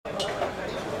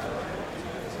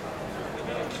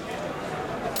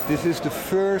This is the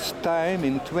first time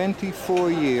in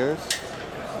 24 years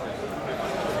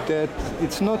that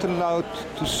it's not allowed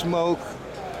to smoke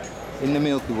in the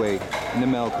Milky Way, in the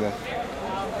Melkweg.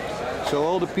 So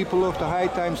all the people of the High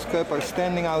Times Cup are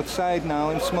standing outside now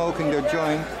and smoking their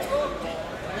joint.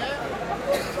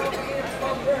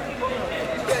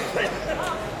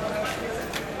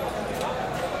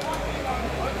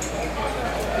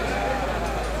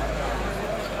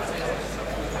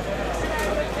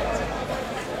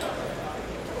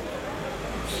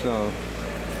 Zo.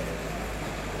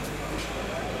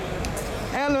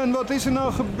 Alan, wat is er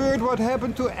nou gebeurd? What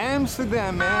happened to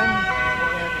Amsterdam, man?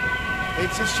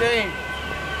 It's a shame.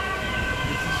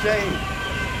 It's a shame.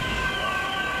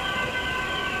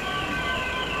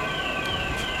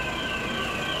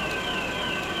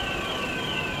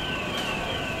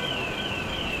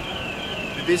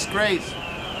 The disgrace.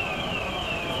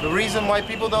 The reason why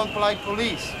people don't like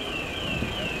police.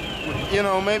 You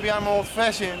know, maybe I'm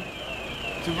old-fashioned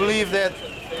to believe that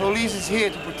police is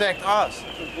here to protect us.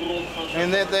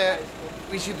 And that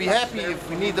we should be happy if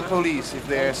we need the police. If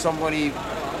there's somebody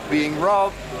being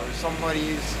robbed or somebody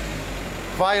is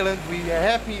violent, we are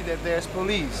happy that there's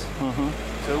police.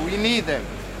 So we need them.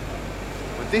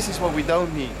 But this is what we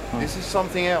don't need. This is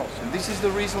something else. And this is the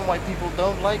reason why people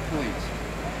don't like police.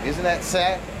 Isn't that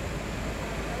sad?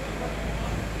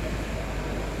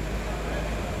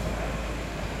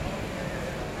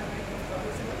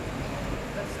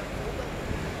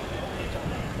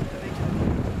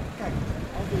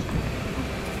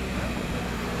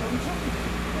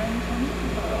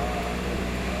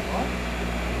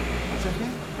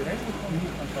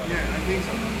 Yeah, I think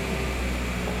so.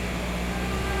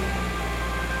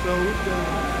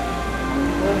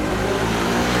 So